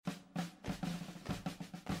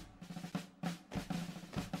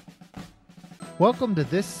Welcome to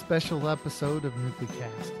this special episode of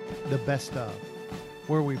NucleCast, the best of,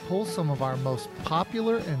 where we pull some of our most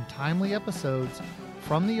popular and timely episodes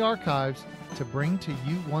from the archives to bring to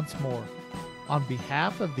you once more. On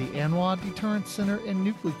behalf of the Anwa Deterrence Center and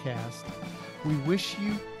NucleCast, we wish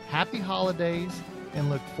you happy holidays and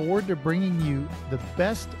look forward to bringing you the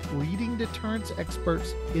best leading deterrence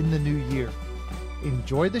experts in the new year.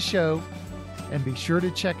 Enjoy the show and be sure to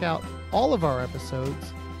check out all of our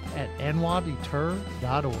episodes at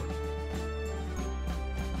anwadeter.org.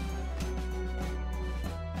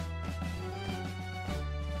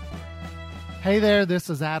 Hey there, this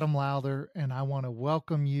is Adam Lowther, and I want to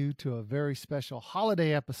welcome you to a very special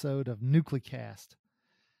holiday episode of NucleCast.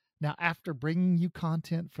 Now, after bringing you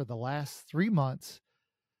content for the last 3 months,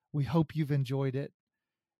 we hope you've enjoyed it.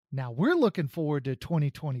 Now, we're looking forward to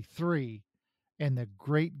 2023 and the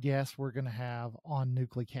great guests we're going to have on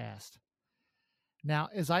NucleCast. Now,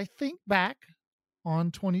 as I think back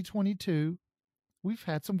on 2022, we've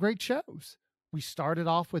had some great shows. We started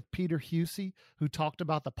off with Peter Husey, who talked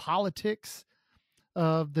about the politics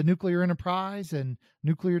of the nuclear enterprise and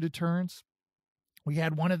nuclear deterrence. We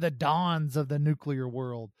had one of the dons of the nuclear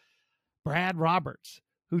world, Brad Roberts,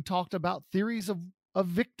 who talked about theories of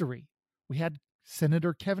victory. We had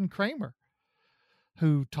Senator Kevin Kramer,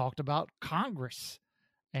 who talked about Congress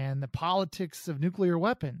and the politics of nuclear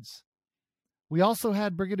weapons. We also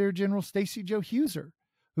had Brigadier General Stacy Jo Huser,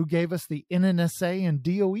 who gave us the NNSA and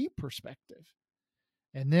DOE perspective.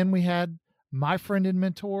 And then we had my friend and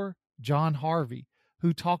mentor, John Harvey,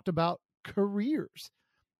 who talked about careers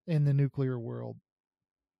in the nuclear world.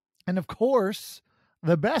 And of course,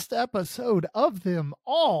 the best episode of them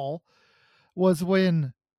all was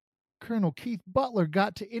when Colonel Keith Butler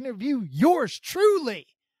got to interview yours truly.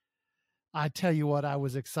 I tell you what, I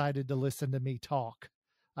was excited to listen to me talk.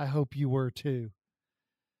 I hope you were too.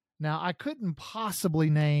 Now, I couldn't possibly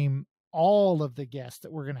name all of the guests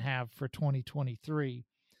that we're going to have for 2023,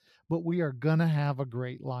 but we are going to have a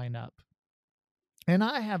great lineup. And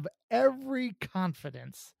I have every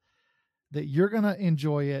confidence that you're going to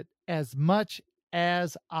enjoy it as much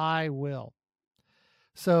as I will.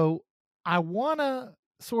 So I want to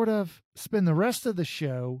sort of spend the rest of the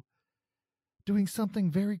show doing something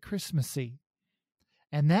very Christmassy.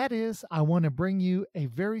 And that is, I want to bring you a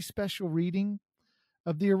very special reading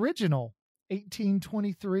of the original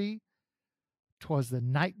 1823, 'Twas the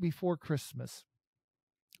Night Before Christmas.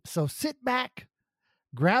 So sit back,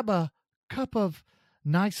 grab a cup of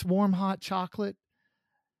nice warm hot chocolate,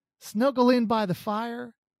 snuggle in by the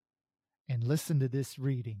fire, and listen to this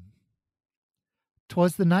reading.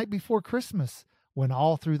 'Twas the night before Christmas, when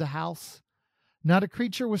all through the house not a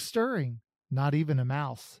creature was stirring, not even a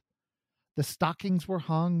mouse. The stockings were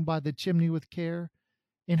hung by the chimney with care,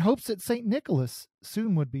 in hopes that St. Nicholas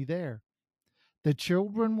soon would be there. The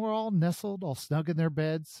children were all nestled, all snug in their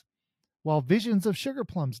beds, while visions of sugar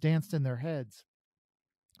plums danced in their heads.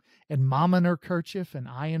 And Mama in her kerchief and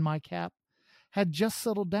I in my cap had just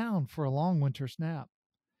settled down for a long winter's nap.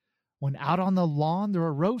 When out on the lawn there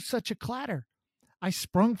arose such a clatter, I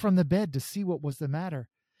sprung from the bed to see what was the matter,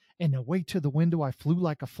 and away to the window I flew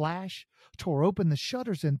like a flash, tore open the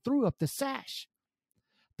shutters and threw up the sash.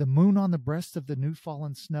 The moon on the breast of the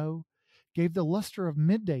new-fallen snow gave the luster of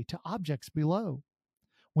midday to objects below,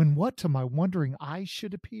 when what to my wondering eyes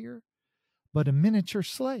should appear but a miniature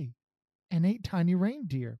sleigh and 8 tiny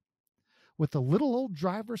reindeer. With a little old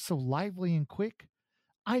driver so lively and quick,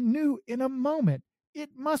 I knew in a moment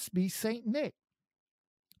it must be St. Nick.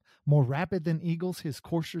 More rapid than eagles his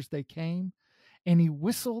coursers they came, and he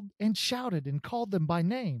whistled and shouted and called them by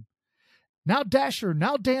name. Now Dasher,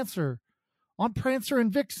 now Dancer, on Prancer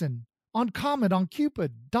and Vixen, on Comet, on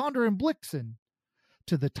Cupid, Donder and Blixen.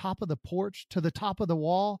 To the top of the porch, to the top of the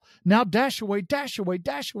wall, now dash away, dash away,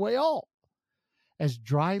 dash away all. As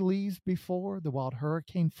dry leaves before the wild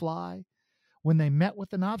hurricane fly, when they met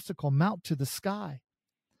with an obstacle, mount to the sky.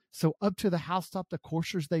 So up to the housetop the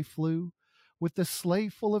coursers they flew, with the sleigh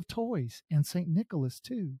full of toys, and St. Nicholas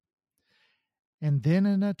too. And then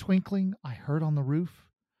in a twinkling I heard on the roof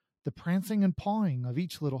the prancing and pawing of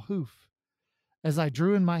each little hoof. As I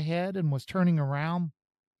drew in my head and was turning around,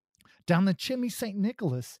 down the chimney St.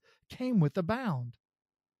 Nicholas came with a bound.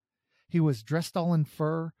 He was dressed all in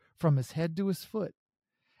fur from his head to his foot,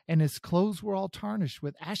 and his clothes were all tarnished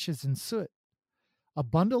with ashes and soot. A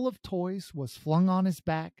bundle of toys was flung on his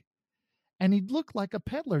back, and he looked like a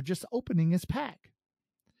peddler just opening his pack.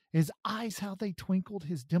 His eyes, how they twinkled,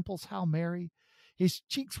 his dimples, how merry. His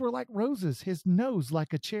cheeks were like roses, his nose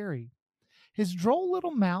like a cherry. His droll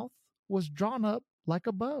little mouth was drawn up like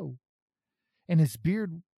a bow, and his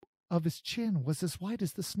beard of his chin was as white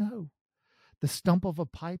as the snow. the stump of a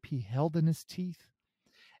pipe he held in his teeth,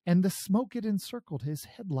 and the smoke it encircled his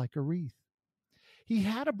head like a wreath. He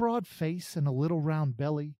had a broad face and a little round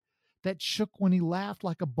belly that shook when he laughed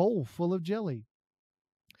like a bowl full of jelly.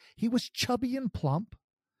 He was chubby and plump,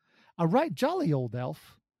 a right jolly old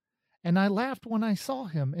elf, and I laughed when I saw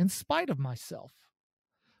him in spite of myself.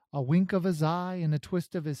 A wink of his eye and a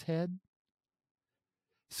twist of his head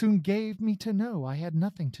soon gave me to know I had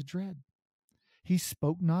nothing to dread. He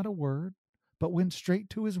spoke not a word, but went straight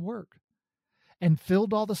to his work, and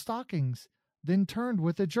filled all the stockings, then turned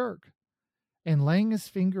with a jerk, and laying his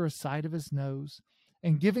finger aside of his nose,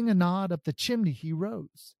 and giving a nod up the chimney he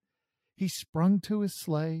rose. He sprung to his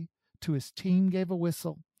sleigh, to his team gave a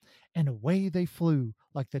whistle, and away they flew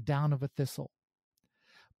like the down of a thistle.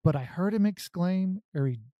 But I heard him exclaim, ere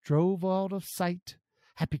he drove out of sight,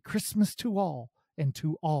 "Happy Christmas to all, and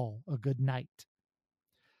to all a good night."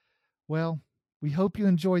 Well, we hope you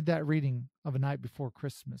enjoyed that reading of A Night Before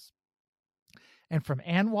Christmas. And from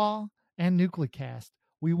Anwa and Nuclecast,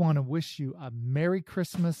 we want to wish you a Merry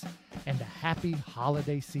Christmas and a happy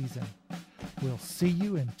holiday season. We'll see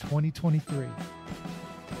you in 2023.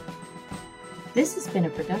 This has been a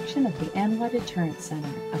production of the Anwa Deterrence Center,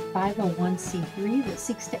 a 501c3 that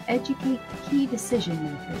seeks to educate key decision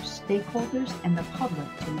makers, stakeholders, and the public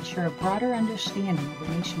to ensure a broader understanding of the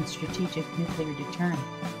nation's strategic nuclear deterrent.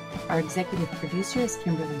 Our executive producer is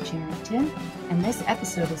Kimberly Charrington, and this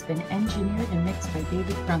episode has been engineered and mixed by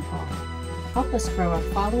David Krumphall. Help us grow our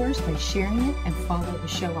followers by sharing it and follow the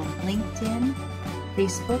show on LinkedIn,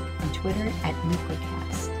 Facebook, and Twitter at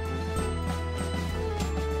Nuclecast.